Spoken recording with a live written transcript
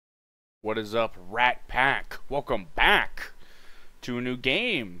What is up, Rat Pack? Welcome back to a new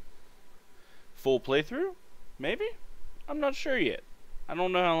game. Full playthrough? Maybe? I'm not sure yet. I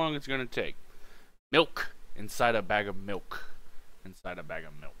don't know how long it's gonna take. Milk inside a bag of milk. Inside a bag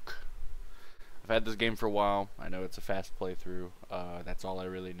of milk. I've had this game for a while. I know it's a fast playthrough. That's all I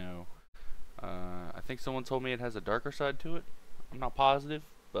really know. I think someone told me it has a darker side to it. I'm not positive,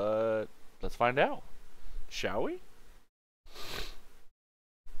 but let's find out. Shall we?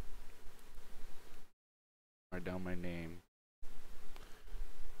 Write down my name.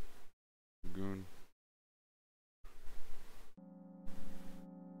 Goon.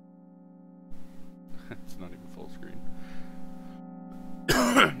 It's not even full screen.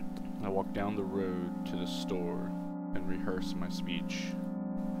 I walk down the road to the store and rehearse my speech.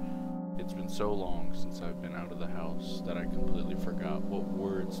 It's been so long since I've been out of the house that I completely forgot what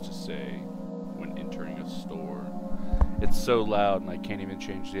words to say when entering a store. It's so loud and I can't even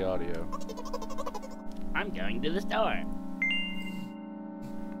change the audio. I'm going to the store.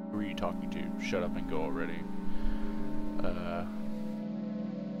 Who are you talking to? Shut up and go already. Who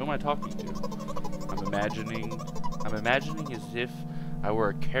am I talking to? I'm imagining as if I were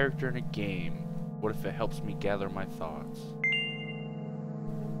a character in a game. What if it helps me gather my thoughts?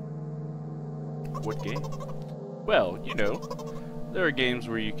 What game? Well, you know, there are games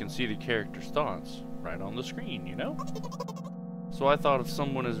where you can see the character's thoughts right on the screen, you know? So I thought if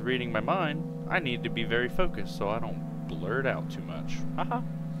someone is reading my mind, I need to be very focused so I don't blurt out too much. Haha.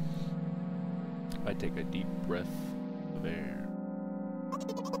 I take a deep breath of air.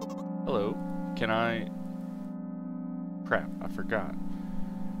 Hello, can I... Crap, I forgot.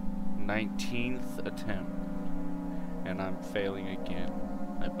 19th attempt. And I'm failing again.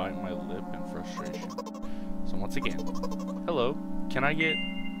 I bite my lip in frustration. So once again, hello, can I get...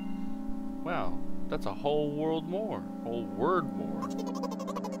 Wow, that's a whole word more.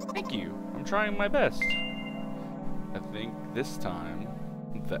 Thank you, I'm trying my best. I think this time,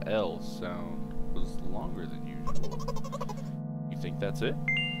 the L sound was longer than usual. You think that's it?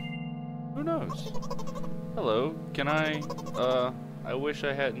 Who knows? Hello, can I wish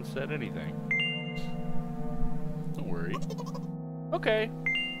I hadn't said anything. Don't worry. Okay.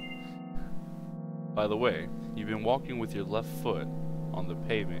 By the way, you've been walking with your left foot on the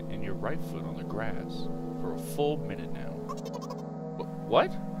pavement and your right foot on the grass for a full minute now.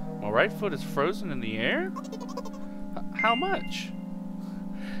 What? My right foot is frozen in the air? How much?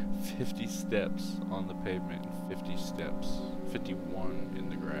 50 steps on the pavement, 50 steps, 51 in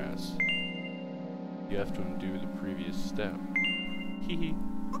the grass. You have to undo the previous step. Hee.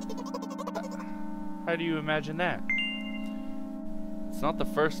 How do you imagine that? It's not the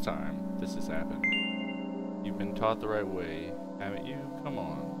first time this has happened. You've been taught the right way, haven't you? Come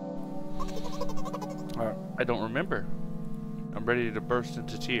on. I don't remember. I'm ready to burst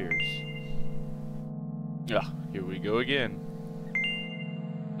into tears. Ah, here we go again.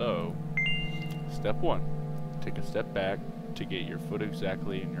 So, step 1. Take a step back to get your foot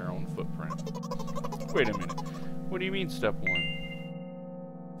exactly in your own footprint. Wait a minute. What do you mean step 1?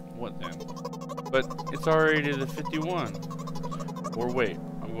 What then? But it's already the 51. Or wait,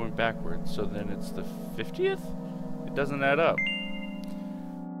 I'm going backwards, so then it's the 50th? It doesn't add up.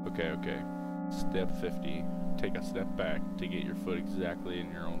 Okay. Step 50. Take a step back to get your foot exactly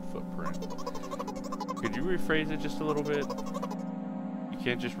in your own footprint. Could you rephrase it just a little bit? You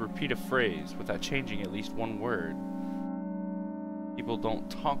can't just repeat a phrase without changing at least one word. People don't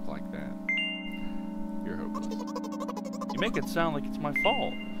talk like that. You're hopeless. You make it sound like it's my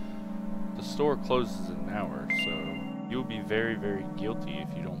fault. The store closes in an hour, so you'll be very, very guilty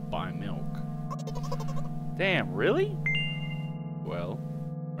if you don't buy milk. Damn, really? Well,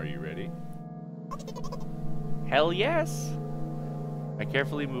 are you ready? Hell yes! I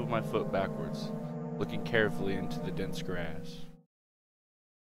carefully move my foot backwards, looking carefully into the dense grass.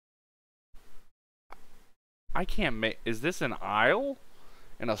 I can't make... Is this an aisle?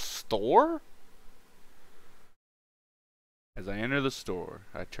 In a store? As I enter the store,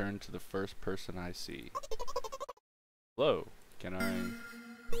 I turn to the first person I see. Hello, can I...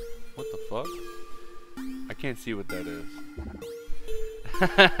 What the fuck? I can't see what that is.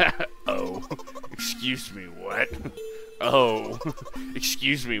 Oh, excuse me, what? Oh,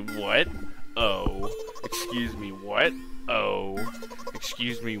 excuse me, what? Oh, excuse me, what? Oh,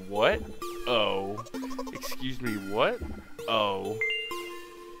 excuse me, what? Oh, excuse me, what? Oh,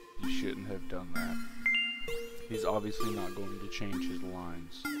 you shouldn't have done that. He's obviously not going to change his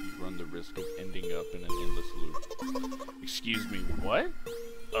lines. You run the risk of ending up in an endless loop. Excuse me, what?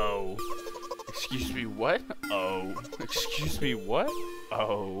 Oh. Excuse me, what? Oh. Excuse me, what?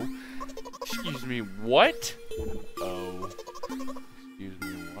 Oh. Excuse me, what? Oh. Excuse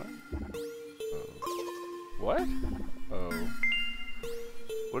me, what? What? Oh.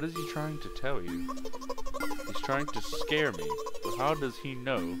 What is he trying to tell you? He's trying to scare me, but how does he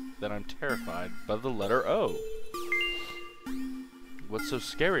know that I'm terrified by the letter O? What's so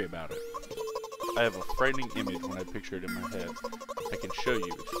scary about it? I have a frightening image when I picture it in my head. I can show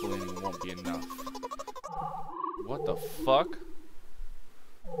you, explaining won't be enough. What the fuck?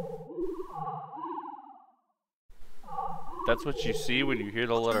 That's what you see when you hear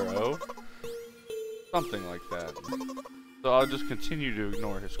the letter O? Something like that. So I'll just continue to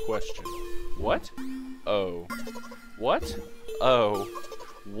ignore his question. What? Oh. What? Oh.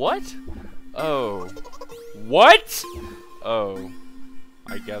 What? Oh. What? Oh.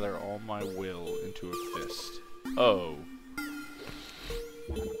 I gather all my will into a fist. Oh.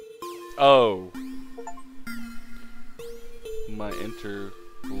 Oh. My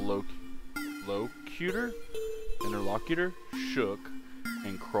interlocutor shook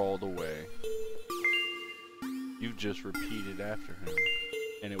and crawled away. You just repeated after him,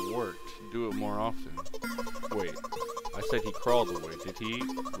 and it worked. Do it more often. Wait, I said he crawled away. Did he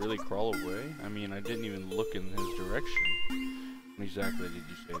really crawl away? I mean, I didn't even look in his direction. When exactly did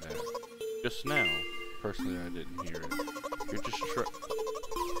you say that? Just now. Personally, I didn't hear it.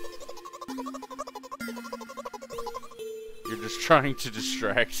 You're just trying to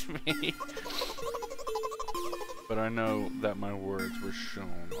distract me. But I know that my words were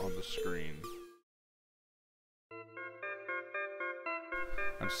shown on the screen.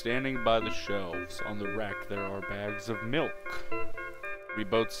 I'm standing by the shelves. On the rack there are bags of milk. We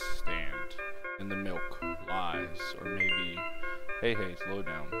both stand, and the milk lies, or maybe... Hey, slow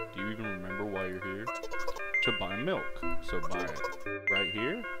down. Do you even remember why you're here? To buy milk. So buy it. Right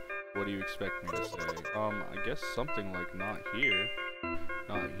here? What do you expect me to say? I guess something like not here.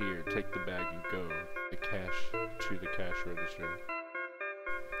 Not here. Take the bag and go. To the cash register.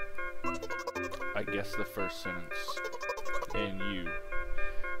 I guess the first sentence. And you,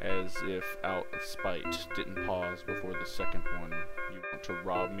 as if out of spite, didn't pause before the second one. You want to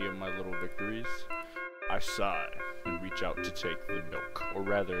rob me of my little victories? I sigh and reach out to take the milk, or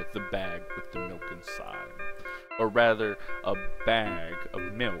rather the bag with the milk inside. Or rather, a bag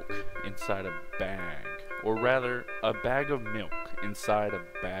of milk inside a bag. Or rather, a bag of milk inside a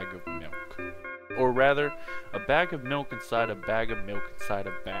bag of milk. Or rather, a bag of milk inside a bag of milk inside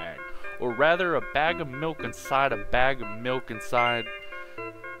a bag. Or rather, a bag of milk inside a bag of milk inside...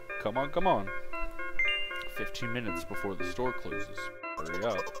 Come on. 15 minutes before the store closes. Hurry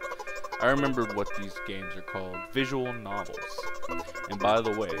up. I remembered what these games are called. Visual novels. And by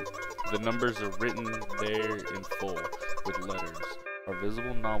the way, the numbers are written there in full with letters. Are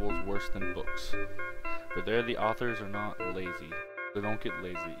visible novels worse than books? But there the authors are not lazy. So don't get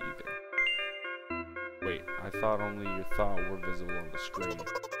lazy either. Wait, I thought only your thought were visible on the screen.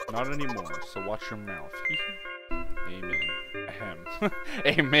 Not anymore, so watch your mouth. Amen. Ahem.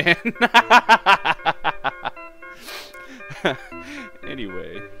 Amen.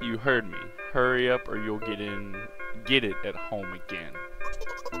 Anyway, you heard me. Hurry up or you'll get it at home again.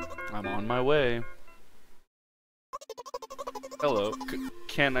 I'm on my way. Hello,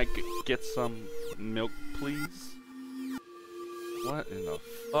 can I get some milk, please? What in the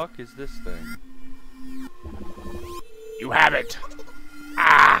fuck is this thing? You have it!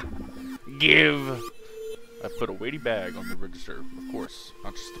 Ah! Give! I put a weighty bag on the register, of course,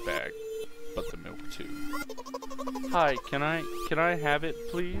 not just the bag, but the milk too. Hi, can I have it,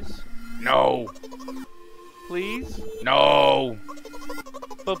 please? No! Please? No!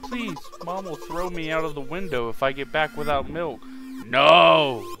 But please, Mom will throw me out of the window if I get back without milk.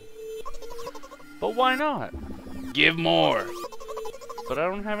 No! But why not? Give more! But I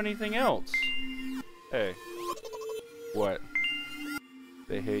don't have anything else. Hey. What?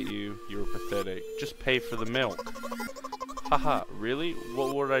 They hate you. You're pathetic. Just pay for the milk. Haha, really?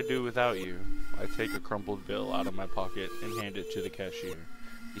 What would I do without you? I take a crumpled bill out of my pocket and hand it to the cashier.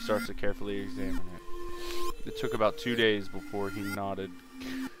 He starts to carefully examine it. It took about 2 days before he nodded.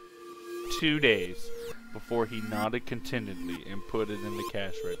 2 days before he nodded contentedly and put it in the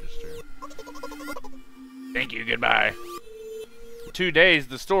cash register. Thank you, goodbye. 2 days,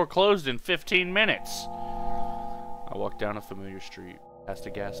 the store closed in 15 minutes. I walk down a familiar street, past a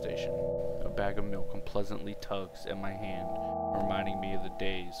gas station. A bag of milk unpleasantly tugs at my hand, reminding me of the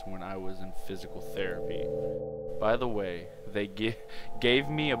days when I was in physical therapy. By the way, they gave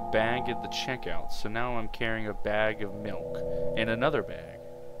me a bag at the checkout, so now I'm carrying a bag of milk and another bag.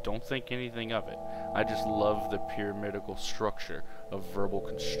 Don't think anything of it. I just love the pyramidal structure of verbal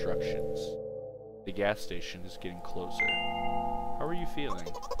constructions. The gas station is getting closer. How are you feeling?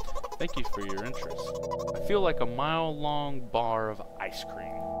 Thank you for your interest. I feel like a mile-long bar of ice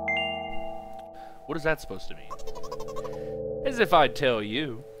cream. What is that supposed to mean? As if I'd tell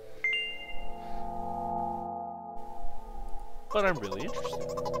you. But I'm really interested.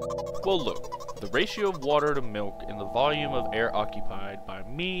 Well, look, the ratio of water to milk and the volume of air occupied by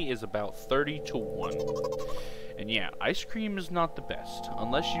me is about 30-to-1. And yeah, ice cream is not the best,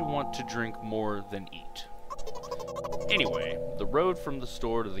 unless you want to drink more than eat. Anyway, the road from the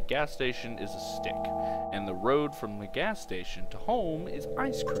store to the gas station is a stick, and the road from the gas station to home is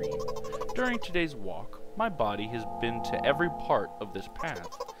ice cream. During today's walk, my body has been to every part of this path.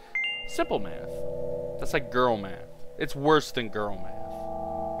 Simple math. That's like girl math. It's worse than girl math.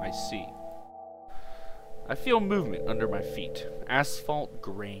 I see. I feel movement under my feet. Asphalt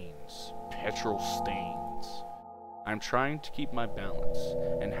grains. Petrol stains. I'm trying to keep my balance.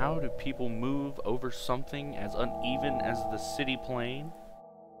 And how do people move over something as uneven as the city plain?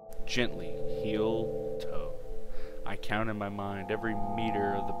 Gently, heel, toe. I count in my mind every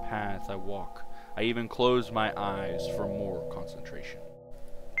meter of the path I walk. I even close my eyes for more concentration.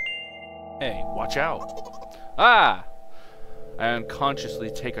 Hey, watch out! Ah! I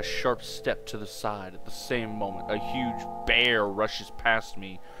unconsciously take a sharp step to the side. At the same moment, a huge bear rushes past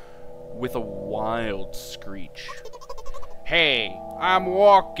me with a wild screech. Hey, I'm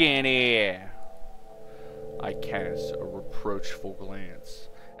walking here! I cast a reproachful glance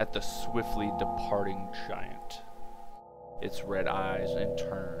at the swiftly departing giant. Its red eyes, in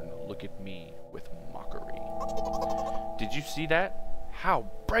turn, look at me with mockery. Did you see that? How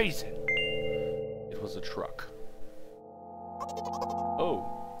brazen! It was a truck.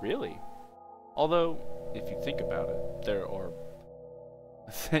 Oh, really? Although, if you think about it,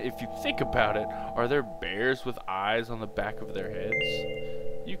 are there bears with eyes on the back of their heads?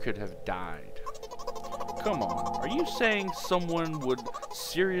 You could have died. Come on, are you saying someone would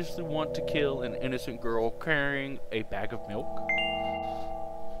seriously want to kill an innocent girl carrying a bag of milk?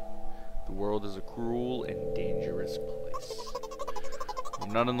 The world is a cruel and dangerous place.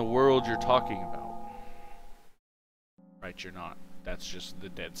 I'm not in the world you're talking about. Right, you're not. That's just the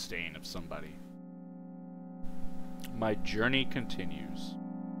dead stain of somebody. My journey continues.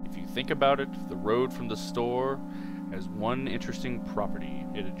 If you think about it, the road from the store has one interesting property.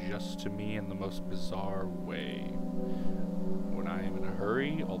 It adjusts to me in the most bizarre way. When I am in a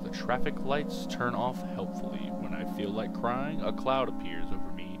hurry, all the traffic lights turn off helpfully. When I feel like crying, a cloud appears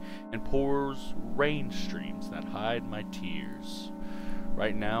over me and pours rain streams that hide my tears.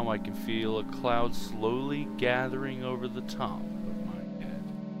 Right now, I can feel a cloud slowly gathering over the top of my head.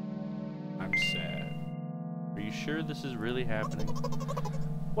 I'm sad. Are you sure this is really happening?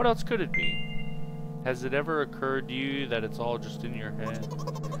 What else could it be? Has it ever occurred to you that it's all just in your head?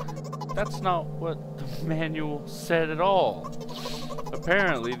 That's not what the manual said at all.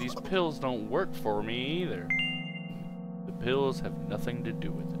 Apparently, these pills don't work for me either. The pills have nothing to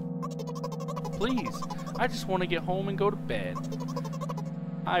do with it. Please, I just want to get home and go to bed.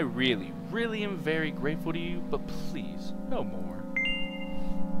 I really, really am very grateful to you, but please, no more.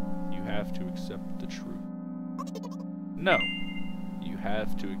 You have to accept the truth. No. You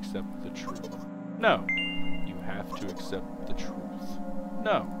have to accept the truth. No. You have to accept the truth.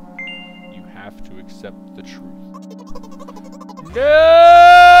 No. You have to accept the truth. No!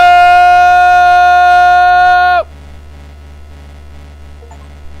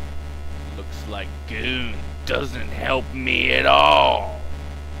 Looks like Goon doesn't help me at all.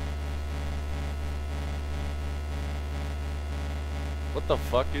 What the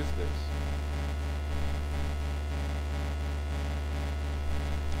fuck is this?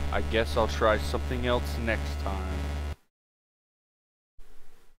 I guess I'll try something else next time.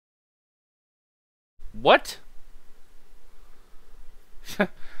 What?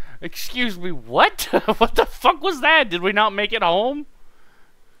 Excuse me, what? What the fuck was that? Did we not make it home?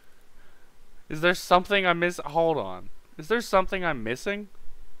 Is there something I miss? Hold on. Is there something I'm missing?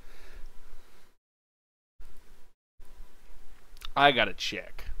 I gotta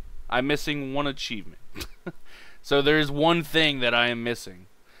check. I'm missing one achievement. So there's one thing that I am missing.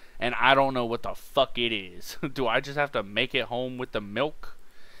 And I don't know what the fuck it is. Do I just have to make it home with the milk?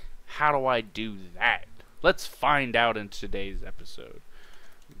 How do I do that? Let's find out in today's episode.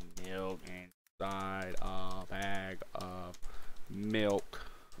 Milk inside a bag of milk.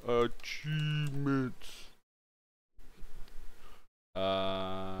 Achievements.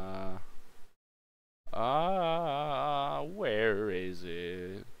 Where is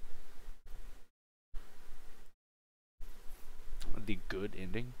it? The good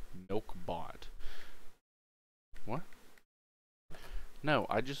ending? Milk bought. What? No,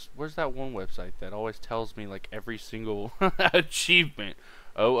 where's that one website that always tells me like every single achievement?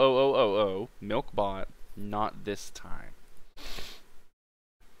 Oh, milk bought. Not this time.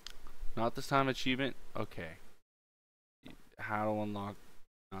 Not this time achievement? Okay. How to unlock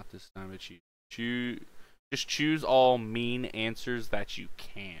not this time achievement. Just choose all mean answers that you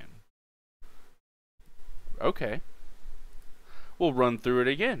can. Okay. We'll run through it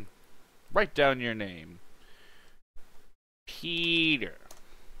again. Write down your name. Peter.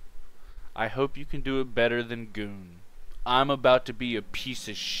 I hope you can do it better than Goon. I'm about to be a piece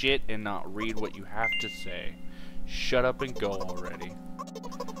of shit and not read what you have to say. Shut up and go already.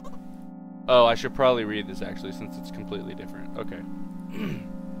 Oh, I should probably read this actually since it's completely different. Okay.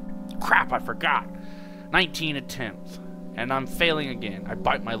 Crap, I forgot. 19 attempts. And I'm failing again. I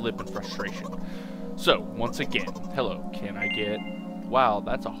bite my lip in frustration. So, once again, hello, can I get... Wow,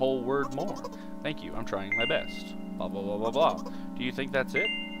 that's a whole word more. Thank you, I'm trying my best. Blah, blah, blah, blah, blah. Do you think that's it?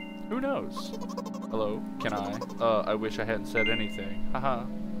 Who knows? Hello, can I? I wish I hadn't said anything. Haha.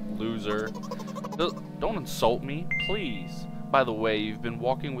 Loser. Don't insult me, please. By the way, you've been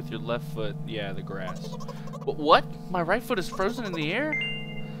walking with your left foot... Yeah, the grass. But what? My right foot is frozen in the air?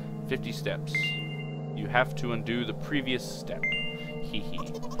 50 steps. You have to undo the previous step. Hee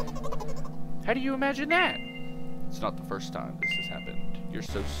hee. How do you imagine that? It's not the first time this has happened. You're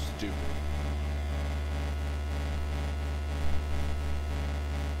so stupid.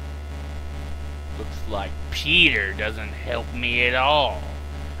 Looks like Peter doesn't help me at all.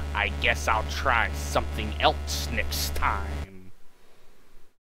 I guess I'll try something else next time.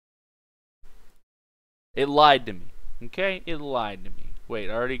 It lied to me. Okay? It lied to me. Wait,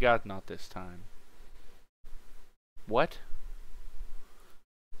 I already got not this time. What?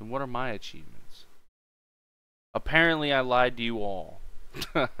 Then what are my achievements? Apparently I lied to you all.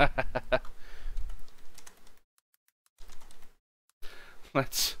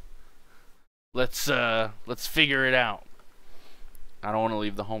 Let's figure it out. I don't want to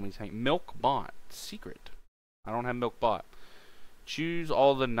leave the homies hanging. Milk bot. Secret. I don't have milk bot. Choose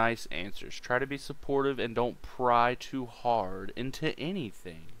all the nice answers. Try to be supportive and don't pry too hard into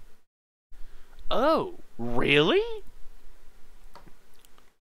anything. Oh, really?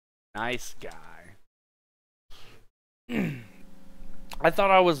 Nice guy. I thought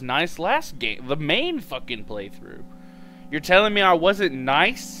I was nice last game. The main fucking playthrough. You're telling me I wasn't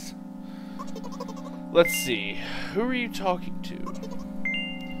nice? Let's see. Who are you talking to?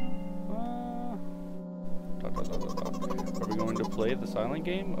 Are we going to play the silent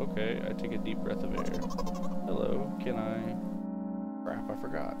game? Okay, I take a deep breath of air. Hello, can I... Crap, I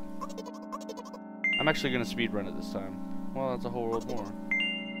forgot. I'm actually going to speedrun it this time. Well, that's a whole world more.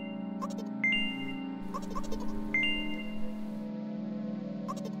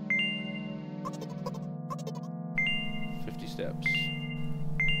 Steps.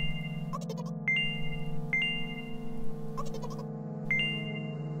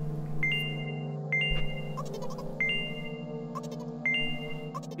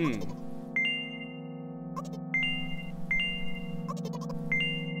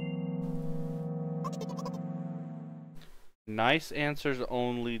 Nice answers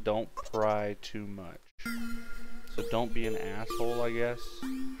only, don't pry too much. So don't be an asshole, I guess.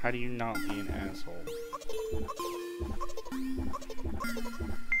 How do you not be an asshole?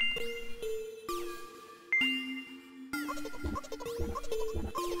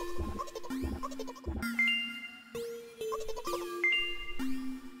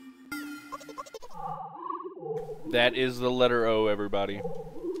 That is the letter O, everybody.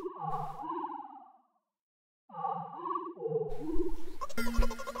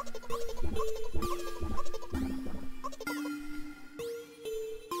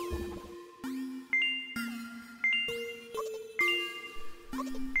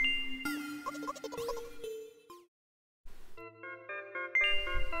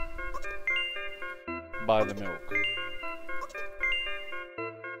 Buy the milk.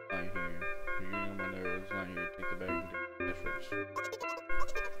 Not here. You're getting on my nerves. Not here. Take the bag and take the fridge.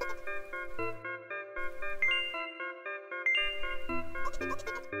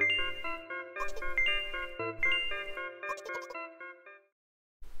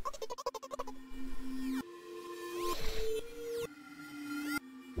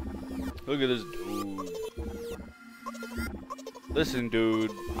 Look at this dude. Listen,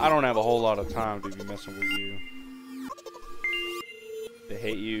 dude, I don't have a whole lot of time to be messing with you. They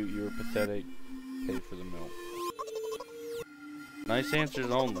hate you, you're pathetic, pay for the milk. Nice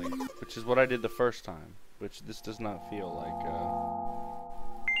answers only, which is what I did the first time, which this does not feel like,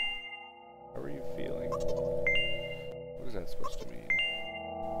 how are you feeling? What is that supposed to mean?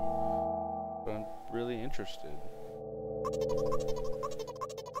 But I'm really interested.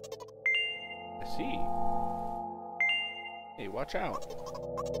 I see. Hey, watch out.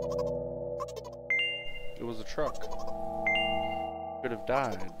 It was a truck. Could have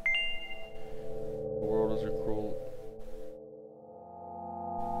died. The world is a cruel...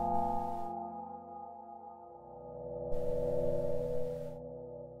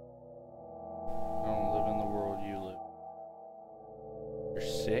 I don't live in the world you live. You're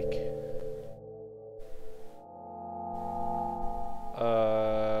sick?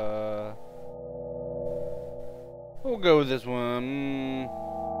 We'll go with this one.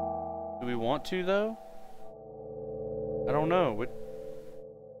 Do we want to, though? I don't know.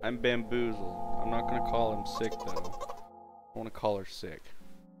 I'm bamboozled. I'm not gonna call him sick, though. I want to call her sick.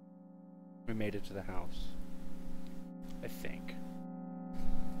 We made it to the house. I think.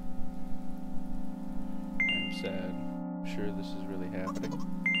 I'm sad. I'm sure this is really happening.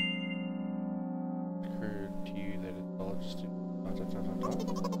 It occurred to you that it's all just...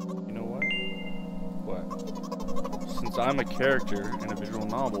 You know what? What? Since I'm a character in a visual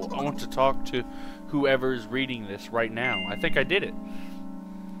novel, I want to talk to whoever is reading this right now. I think I did it.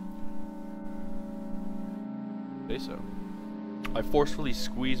 Say so. I forcefully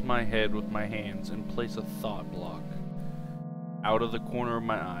squeeze my head with my hands and place a thought block. Out of the corner of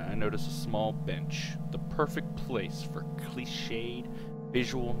my eye, I notice a small bench, the perfect place for cliched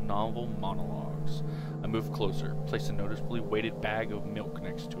visual novel monologues. I move closer, place a noticeably weighted bag of milk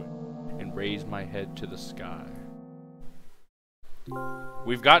next to it, and raise my head to the sky.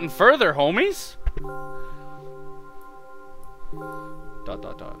 We've gotten further, homies! ...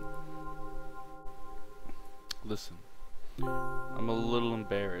 Listen, I'm a little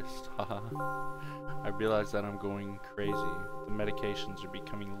embarrassed, haha. I realize that I'm going crazy. The medications are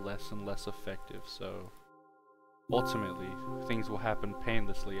becoming less and less effective, so... ultimately, things will happen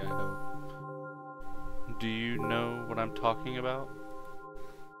painlessly, I hope. Do you know what I'm talking about?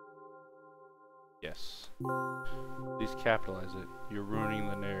 Yes. Please capitalize it. You're ruining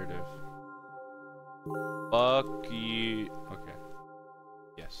the narrative. Fuck you. Okay.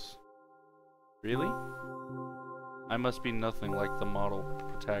 Yes. Really? I must be nothing like the model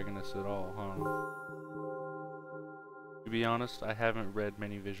protagonist at all, huh? To be honest, I haven't read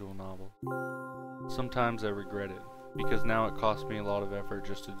many visual novels. Sometimes I regret it, because now it costs me a lot of effort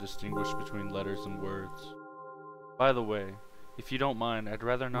just to distinguish between letters and words. By the way, if you don't mind, I'd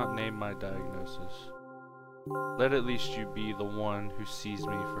rather not name my diagnosis. Let at least you be the one who sees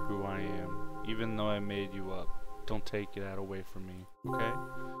me for who I am, even though I made you up. Don't take that away from me, okay?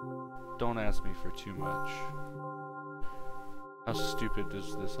 Don't ask me for too much. How stupid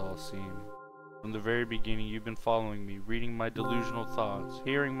does this all seem? From the very beginning, you've been following me, reading my delusional thoughts,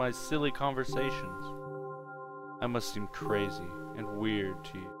 hearing my silly conversations. I must seem crazy and weird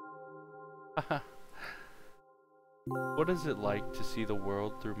to you. Haha. What is it like to see the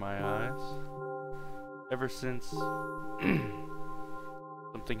world through my eyes? Ever since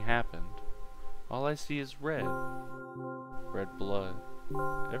something happened, all I see is red. Red blood.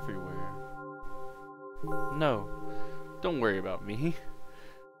 Everywhere. No, don't worry about me.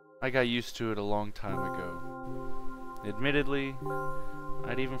 I got used to it a long time ago. Admittedly,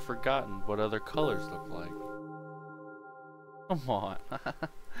 I'd even forgotten what other colors look like. Come on.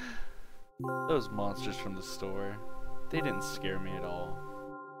 Those monsters from the store, they didn't scare me at all.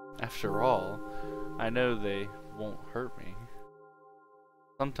 After all, I know they won't hurt me.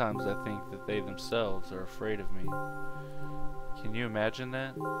 Sometimes I think that they themselves are afraid of me. Can you imagine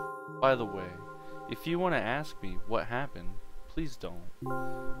that? By the way, if you want to ask me what happened, please don't.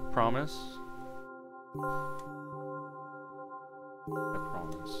 Promise? I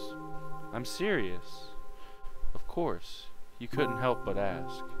promise. I'm serious. Of course, you couldn't help but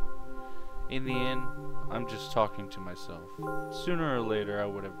ask. In the end, I'm just talking to myself. Sooner or later, I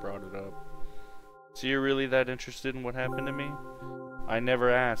would have brought it up. So you're really that interested in what happened to me? I never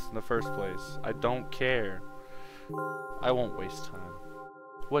asked in the first place. I don't care. I won't waste time.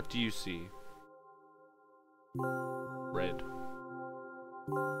 What do you see? Red.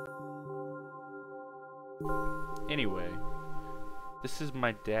 Anyway, this is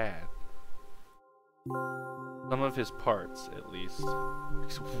my dad. Some of his parts, at least.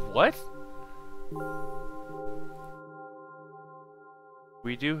 What?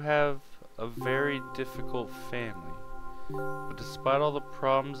 We do have a very difficult family, but despite all the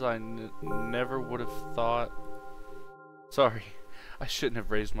problems, I never would have thought... Sorry, I shouldn't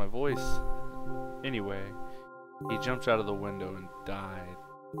have raised my voice. Anyway, he jumped out of the window and died.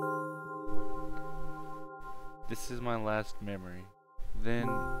 This is my last memory. Then,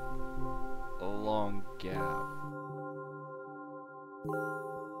 a long gap.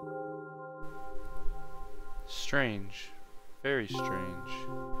 Strange. Very strange.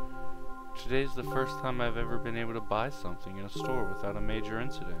 Today's the first time I've ever been able to buy something in a store without a major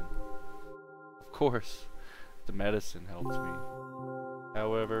incident. Of course, the medicine helped me.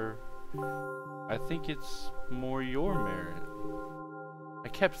 However, I think it's more your merit. I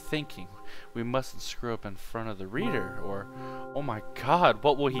kept thinking, we mustn't screw up in front of the reader, or, oh my god,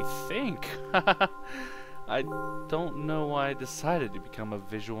 what will he think? I don't know why I decided to become a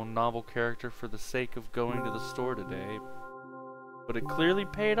visual novel character for the sake of going to the store today, but it clearly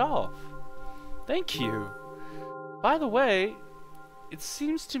paid off. Thank you. By the way, it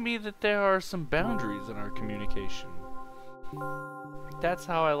seems to me that there are some boundaries in our communication. That's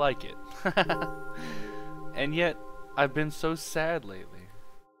how I like it. And yet, I've been so sad lately.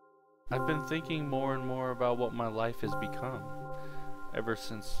 I've been thinking more and more about what my life has become. Ever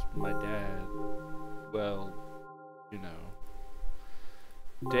since my dad, well, you know.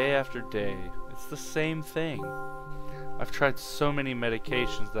 Day after day, it's the same thing. I've tried so many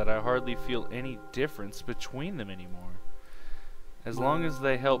medications that I hardly feel any difference between them anymore. As long as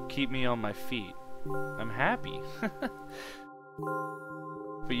they help keep me on my feet, I'm happy.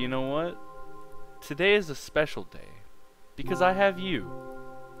 But you know what? Today is a special day, because I have you.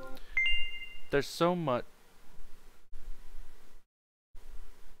 There's so much...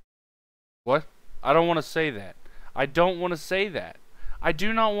 What? I don't want to say that. I don't want to say that. I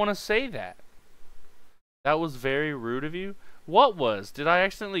do not want to say that. That was very rude of you. What was? Did I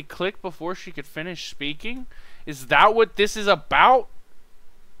accidentally click before she could finish speaking? Is that what this is about?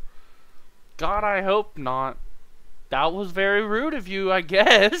 God, I hope not. That was very rude of you, I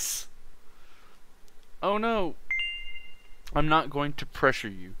guess. Oh no. I'm not going to pressure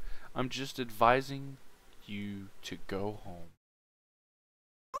you. I'm just advising you to go home.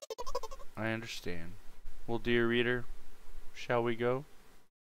 I understand. Well, dear reader, shall we go?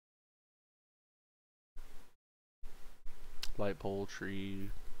 Light pole, tree,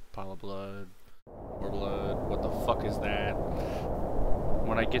 pile of blood, more blood. What the fuck is that?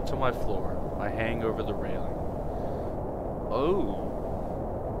 When I get to my floor, I hang over the railing. Oh.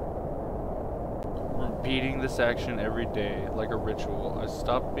 Repeating this action every day, like a ritual, I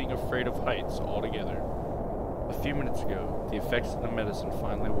stopped being afraid of heights altogether. A few minutes ago, the effects of the medicine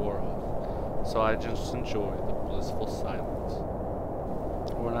finally wore off, so I just enjoy the blissful silence.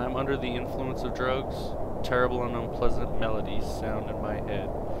 When I'm under the influence of drugs, terrible and unpleasant melodies sound in my head.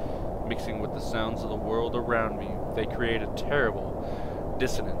 Mixing with the sounds of the world around me, they create a terrible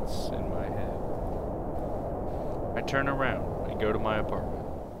dissonance in my head. I turn around and go to my apartment.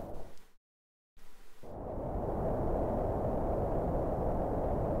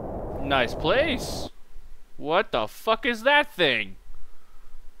 Nice place. What the fuck is that thing?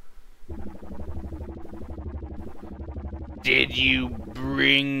 Did you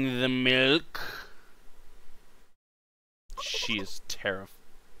bring the milk? She is terrified.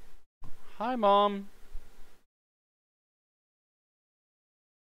 Hi, Mom.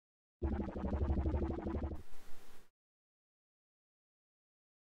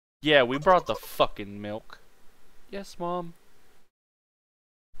 Yeah, we brought the fucking milk. Yes, Mom.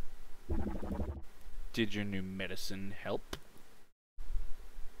 Did your new medicine help?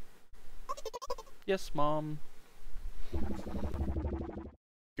 Yes, Mom.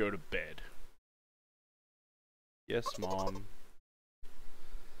 Go to bed. Yes, Mom.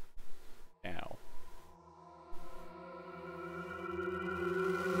 Ow.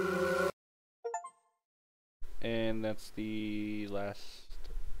 And that's the last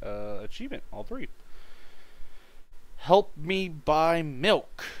achievement, all three. Help me buy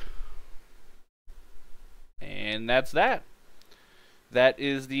milk. And that's that. That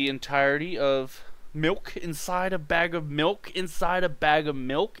is the entirety of milk inside a bag of milk, inside a bag of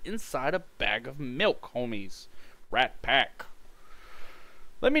milk, inside a bag of milk, homies. Rat Pack.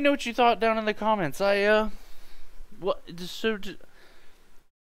 Let me know what you thought down in the comments. I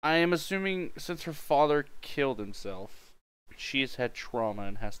am assuming since her father killed himself, she has had trauma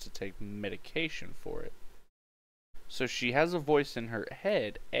and has to take medication for it. So she has a voice in her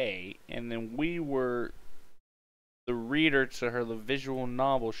head, A, and then we were the reader to her, the visual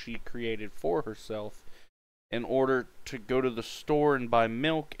novel she created for herself in order to go to the store and buy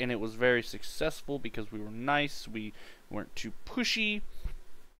milk, and it was very successful because we were nice, we weren't too pushy,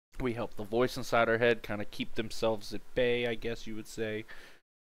 we helped the voice inside her head kind of keep themselves at bay, I guess you would say.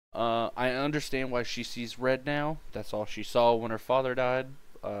 I understand why she sees red now. That's all she saw when her father died.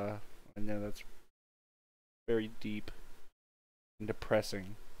 I know that's very deep and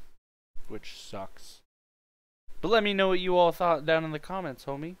depressing, which sucks. But let me know what you all thought down in the comments,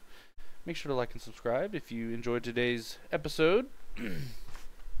 homie. Make sure to like and subscribe if you enjoyed today's episode.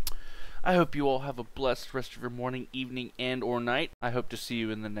 I hope you all have a blessed rest of your morning, evening, and or night. I hope to see you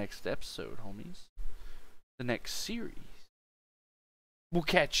in the next episode, homies. The next series. We'll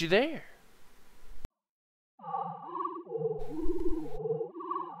catch you there.